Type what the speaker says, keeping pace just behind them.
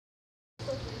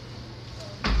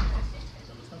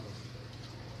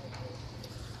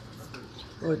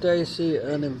Right there you see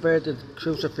an inverted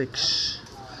crucifix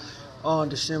on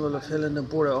the symbol of Hill and the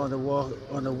Buddha on the walk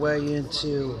on the way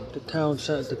into the town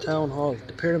hall,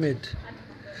 the pyramid.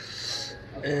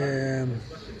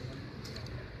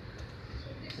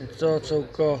 It's also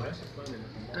got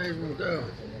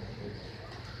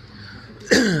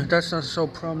that's not so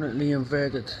prominently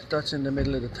inverted. That's in the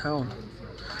middle of the town.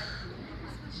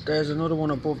 There's another one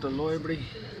above the library.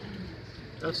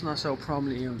 That's not so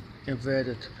prominently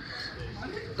inverted.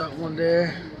 That one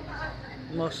there,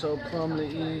 not so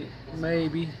prominently,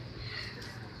 maybe.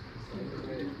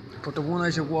 But the one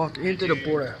as you walk into the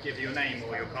Buddha give your name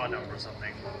or your card number or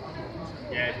something.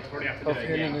 Yeah, you probably have to of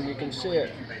Hillen, and you can see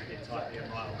it.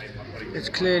 It's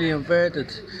clearly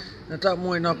inverted. Now that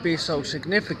might not be so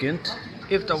significant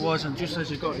if there wasn't, just as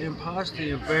you got in past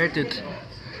the inverted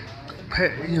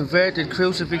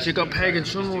crucifix, you got pagan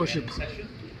sun worship.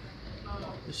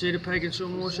 You see the pagan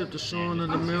sun worship, the sun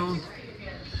and the moon.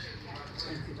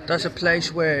 That's a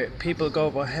place where people go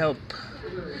for help.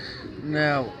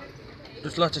 Now,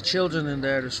 there's lots of children in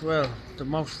there as well, the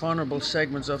most vulnerable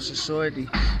segments of society.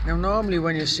 Now normally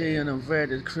when you see an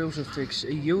inverted crucifix,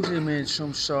 it usually means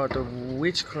some sort of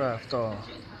witchcraft, or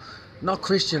not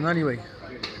Christian anyway.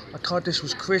 I thought this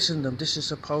was Christendom. This is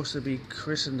supposed to be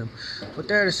Christendom. But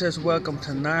there it says welcome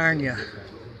to Narnia.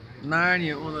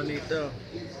 Narnia underneath there.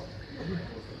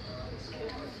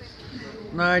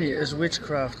 Narnia is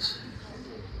witchcraft.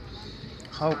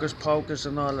 Hocus pocus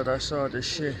and all of that sort of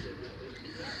shit.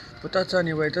 But that's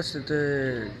anyway, that's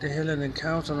the Hillen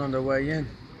Council on the way in.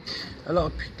 A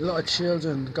lot of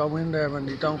children go in there and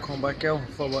they don't come back out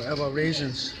for whatever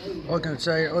reasons. I can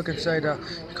say that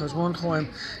because one time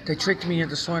they tricked me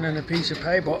into signing a piece of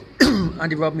paper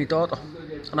and they robbed my daughter,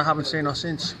 and I haven't seen her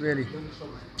since, really.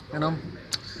 You know.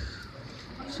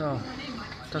 So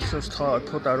that's just thought I'd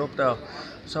put that up there.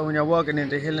 So when you're walking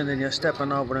into Hillen and you're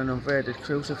stepping over an inverted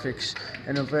crucifix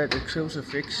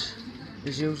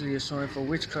is usually a sign for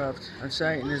witchcraft and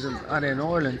Satanism. And in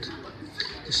Ireland,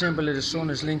 the symbol of the sun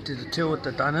is linked to the Tuatha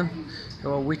De Danann,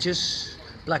 who are witches,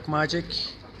 black magic,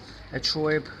 a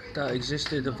tribe that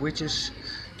existed of witches.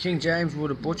 King James would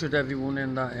have butchered everyone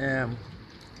in that.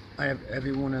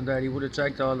 He would have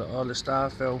dragged all the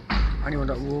staff out. Anyone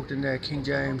that walked in there, King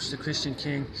James, the Christian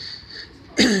king,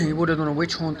 he would have done a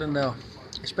witch hunt in there,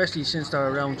 especially since they're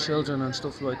around children and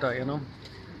stuff like that, you know.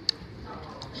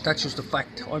 That's just a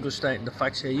fact. I'm just stating the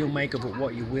facts here. You make of it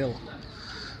what you will.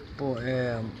 But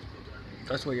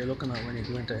that's what you're looking at when you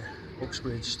go into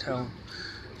Uxbridge town.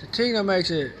 The thing that makes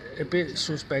it a bit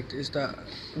suspect is that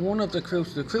one of the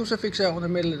crucifix out in the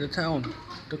middle of the town,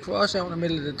 the cross out in the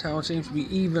middle of the town seems to be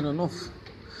even enough.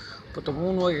 But the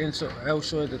one right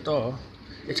outside the door,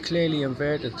 it's clearly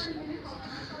inverted.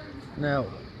 Now,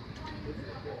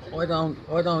 I don't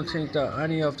think that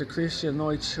any of the Christian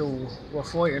knights who were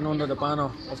fighting under the banner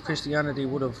of Christianity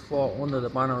would have fought under the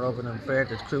banner of an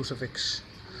inverted crucifix.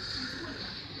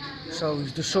 So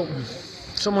there's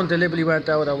someone deliberately went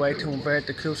out of their way to invert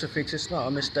the crucifix. It's not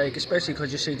a mistake, especially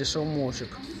because you see the sun worship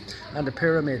and the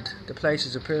pyramid. The place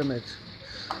is a pyramid.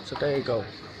 So there you go.